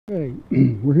Hey,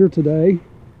 we're here today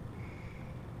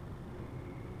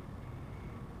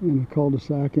in a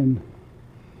cul-de-sac in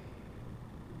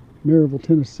Maryville,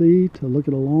 Tennessee to look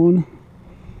at a lawn.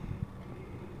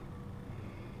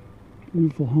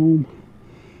 Beautiful home.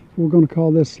 We're going to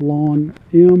call this lawn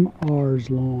MR's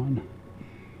lawn.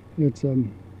 It's a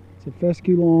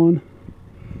fescue lawn.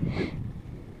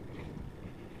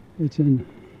 It's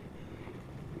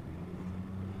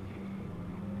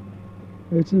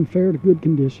in fair to good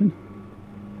condition.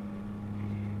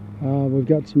 We've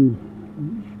got some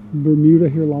Bermuda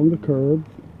here along the curb,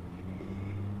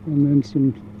 and then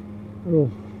some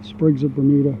little sprigs of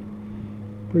Bermuda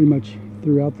pretty much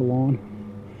throughout the lawn.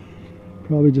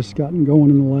 Probably just gotten going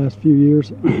in the last few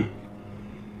years.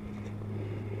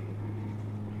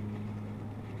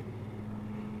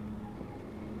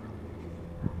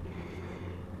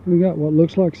 We got what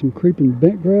looks like some creeping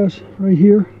bent grass right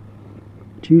here.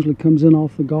 It usually comes in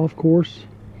off the golf course.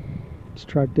 It's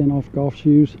tracked in off golf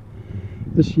shoes.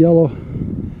 This yellow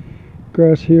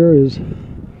grass here is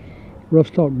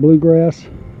rough-stalk bluegrass.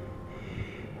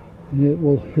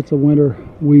 It's a winter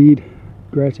weed,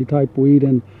 grassy type weed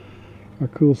in our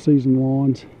cool season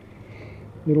lawns.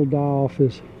 It'll die off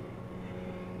as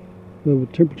the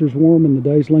temperature's warm and the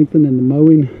days lengthen and the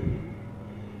mowing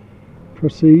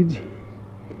proceeds.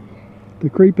 The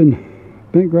creeping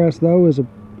bent grass though is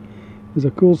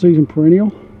a cool season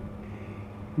perennial,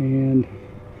 and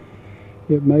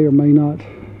it may or may not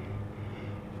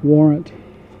warrant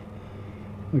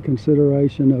a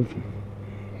consideration of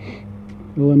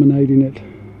eliminating it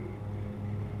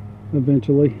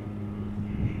eventually.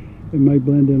 It may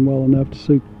blend in well enough to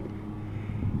suit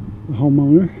the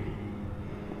homeowner.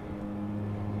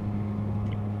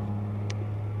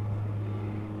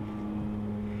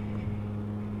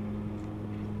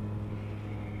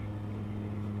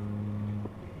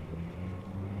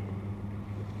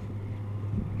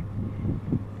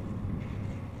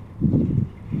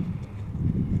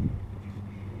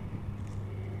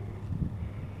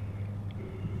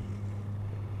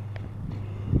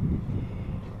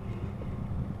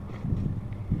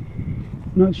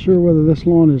 Not sure whether this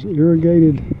lawn is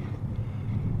irrigated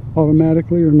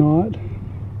automatically or not.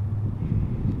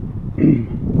 I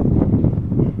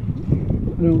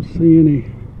don't see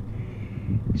any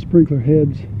sprinkler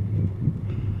heads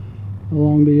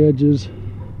along the edges.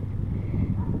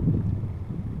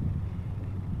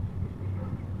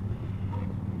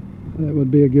 That would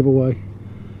be a giveaway.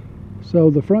 So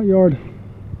the front yard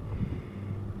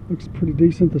looks pretty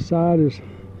decent. The side is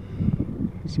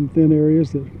some thin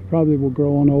areas that probably will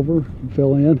grow on over and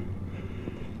fill in.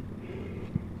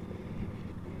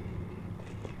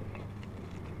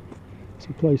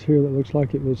 Some place here that looks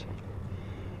like it was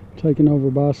taken over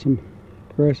by some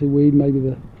grassy weed. Maybe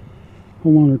the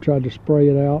homeowner tried to spray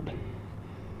it out.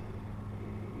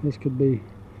 This could be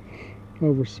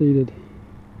overseeded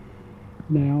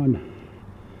now and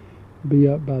be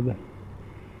up by the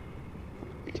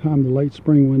time the late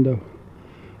spring window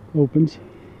opens.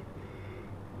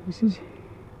 This is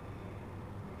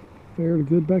fair to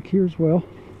good back here as well.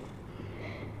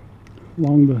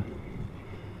 Along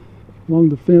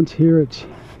the fence here, it's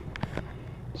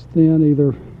thin.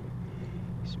 Either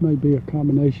this may be a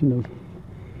combination of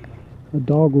a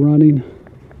dog running,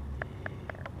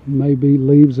 maybe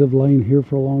leaves have lain here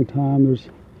for a long time. There's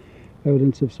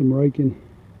evidence of some raking,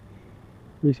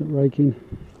 recent raking.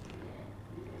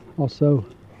 Also,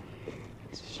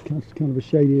 it's kind of a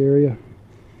shady area.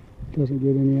 Doesn't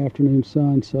get any afternoon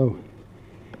sun, so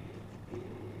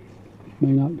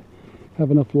may not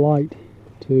have enough light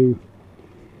to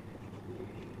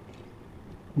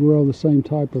grow the same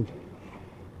type of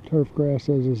turf grass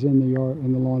as is in the yard,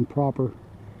 in the lawn proper.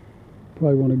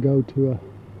 Probably want to go to a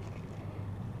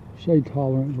shade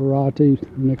tolerant variety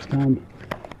next time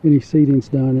any seeding's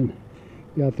done. And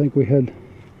yeah, I think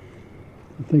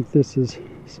this is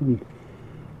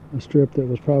a strip that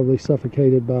was probably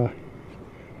suffocated by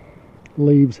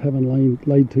leaves having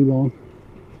laid too long.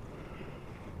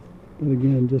 But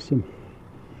again, just some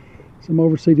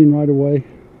overseeding right away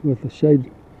with a shade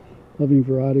loving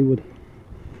variety would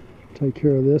take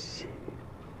care of this.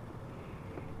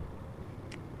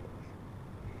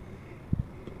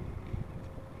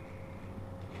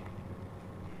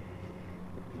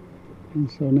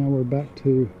 And so now we're back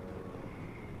to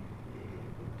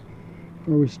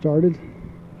where we started.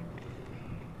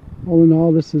 All in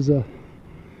all, this is a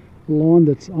lawn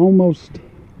that's almost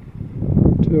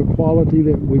to a quality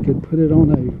that we could put it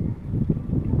on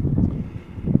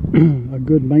a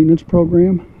good maintenance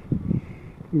program.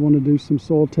 We want to do some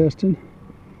soil testing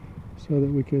so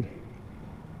that we could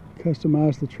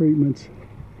customize the treatments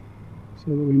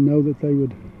so that we know that they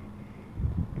would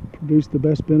produce the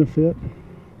best benefit.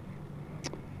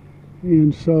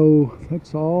 And so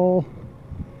that's all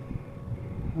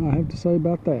I have to say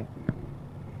about that.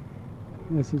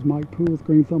 This is Mike Poole with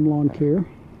Green Thumb Lawn Care,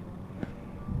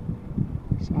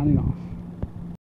 signing off.